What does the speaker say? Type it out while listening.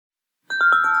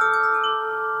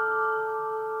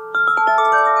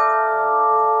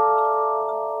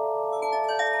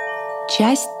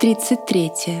Часть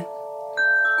 33.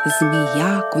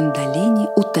 Змея Кундалини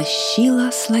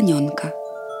утащила слонёнка.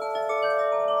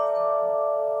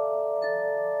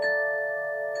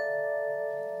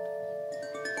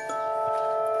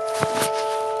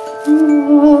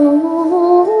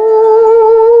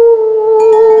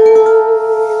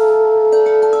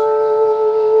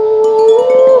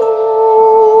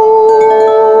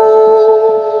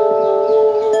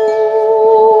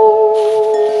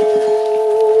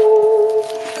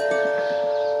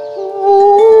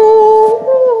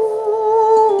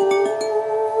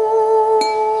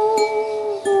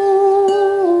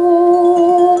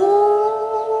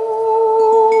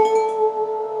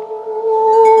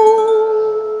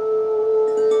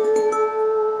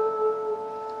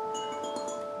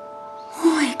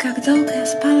 Как долго я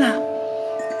спала.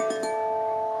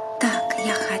 Так,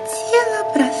 я хотела,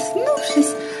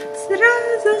 проснувшись,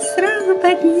 сразу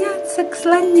подняться к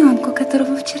слонёнку,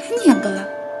 которого вчера не было.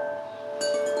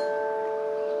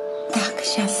 Так,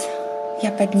 сейчас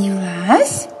я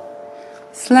поднялась.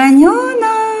 Слонёнок!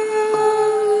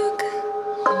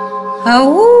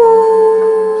 Ау!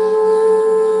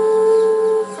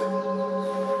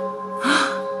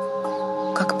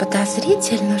 Как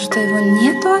подозрительно, что его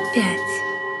нету опять.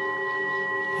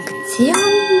 Где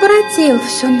он бродил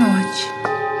всю ночь?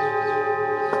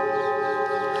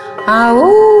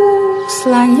 Ау,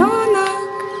 слонёнок!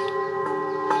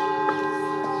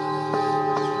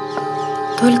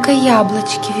 Только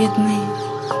яблочки видны,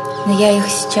 но я их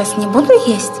сейчас не буду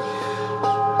есть.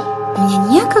 Мне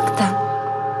некогда.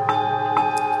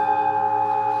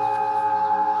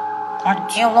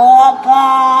 Антилопа!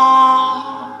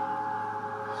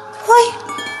 Ой,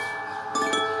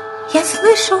 я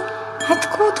слышу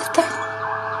откуда-то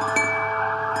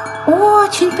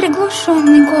очень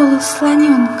приглушенный голос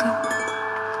слонёнка.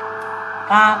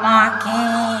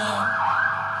 Помоги!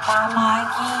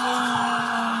 Помоги!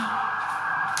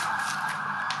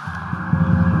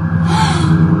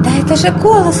 Да это же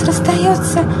голос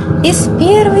расстается из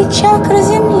первой чакры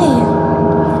земли.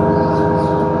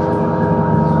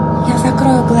 Я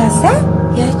закрою глаза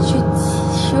и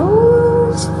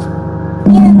очутюсь в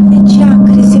первой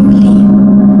чакре земли.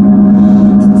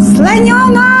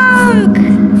 Слонёнок!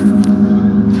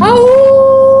 Ау!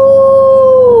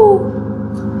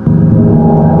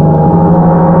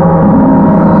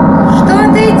 Что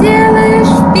ты делаешь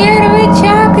в первой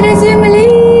чакре земли?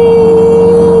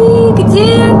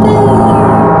 Где ты?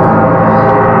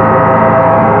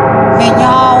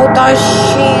 Меня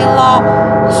утащила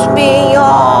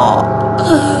змея.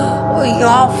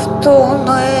 Я в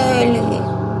туннеле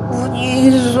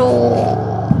внизу.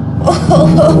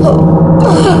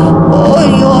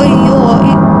 Ой-ой-ой,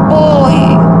 ой.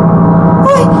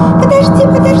 Ой,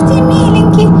 подожди,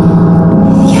 миленький.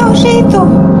 Я уже иду.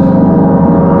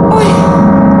 Ой,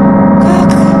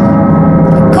 как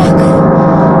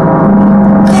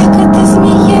эта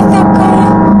змея такая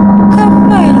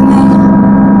коварная.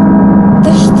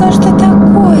 Да что ж это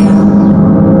такое?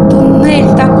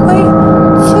 Туннель такой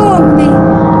темный.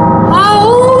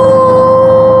 Ау!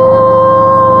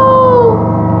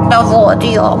 Да вот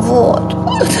я, вот.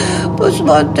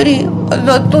 Посмотри,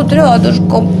 она тут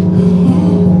рядышком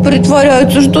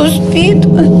притворяется, что спит,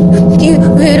 и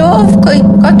веревкой,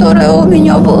 которая у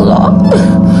меня была,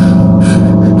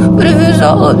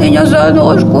 привязала меня за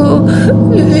ножку,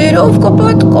 веревка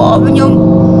под камнем.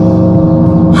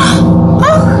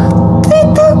 Ах, ты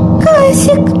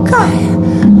такая-сякая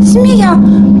змея.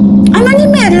 А ну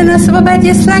немедленно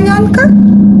освободи слонёнка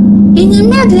и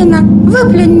немедленно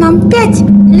выплюнь нам 5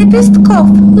 лепестков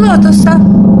лотоса.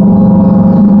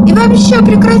 И вообще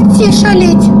прекрати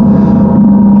шалить.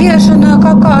 Бешеная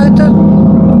какая-то.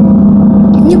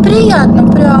 Неприятно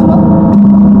прямо.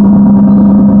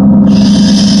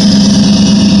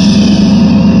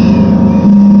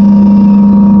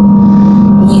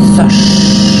 Ни за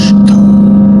что.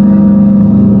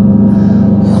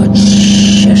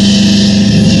 Хочешь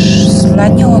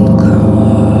слонёнка?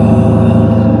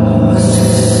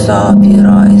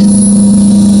 Забирай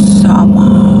сама.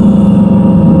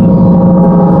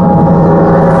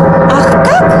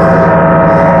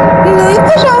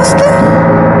 Пожалуйста.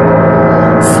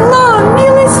 Слон,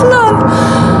 милый слон,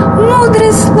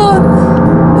 мудрый слон,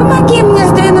 помоги мне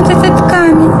сдвинуть этот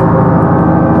камень.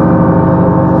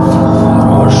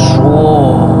 Хорошо.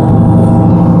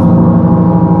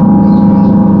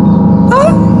 О,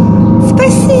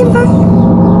 спасибо.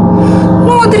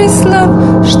 Мудрый слон,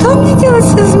 что мне делать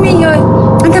со змеей?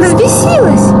 Она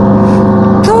взбесилась.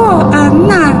 То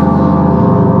она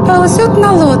ползет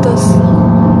на лотос,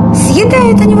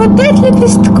 съедает у него 5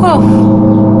 лепестков,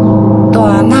 то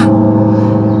она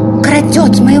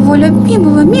крадет моего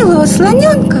любимого, милого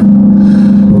слоненка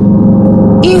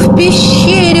и в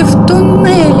пещере, в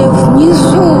туннеле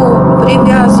внизу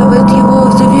привязывает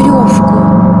его за веревку.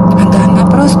 Да она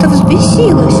просто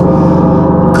взбесилась.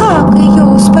 Как ее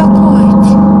успокоить?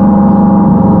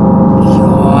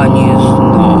 Я не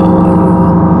знаю.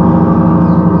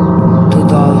 Ты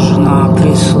должна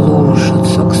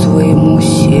прислушаться к своему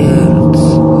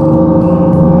сердцу.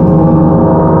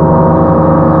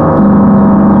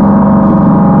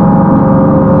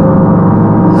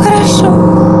 Хорошо.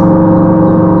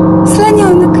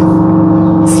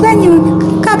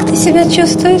 Слоненок, как ты себя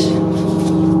чувствуешь?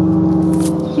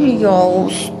 Я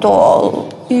устал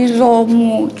и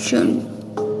замучен.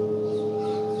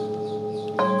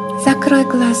 Закрой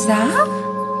глаза.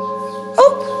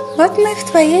 Оп, вот мы в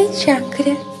твоей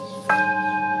чакре.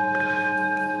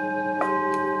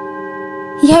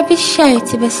 Я обещаю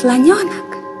тебе,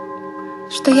 слоненок,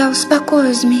 что я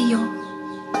успокою змею.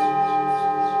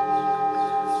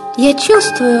 Я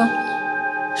чувствую,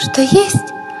 что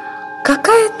есть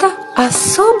какая-то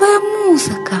особая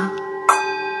музыка,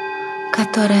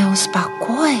 которая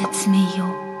успокоит змею,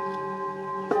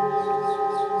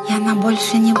 и она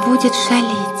больше не будет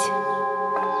шалить.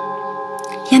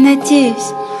 Я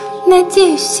надеюсь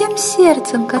всем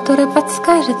сердцем, которое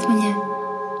подскажет мне,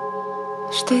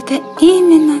 что это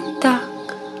именно так.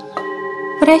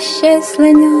 Прощай,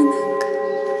 слоненок,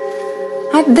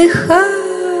 отдыхай.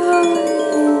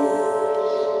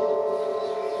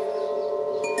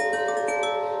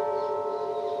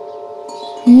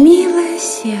 Милое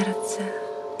сердце,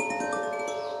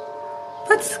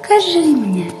 подскажи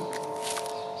мне,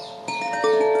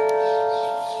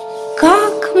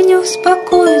 как мне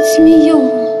успокоить змею?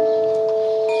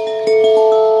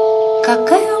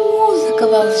 Какая музыка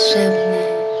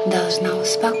волшебная должна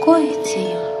успокоить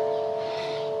ее?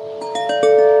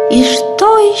 И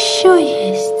что еще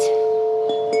есть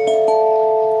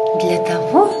для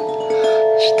того,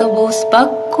 чтобы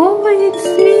успокоить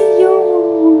змею?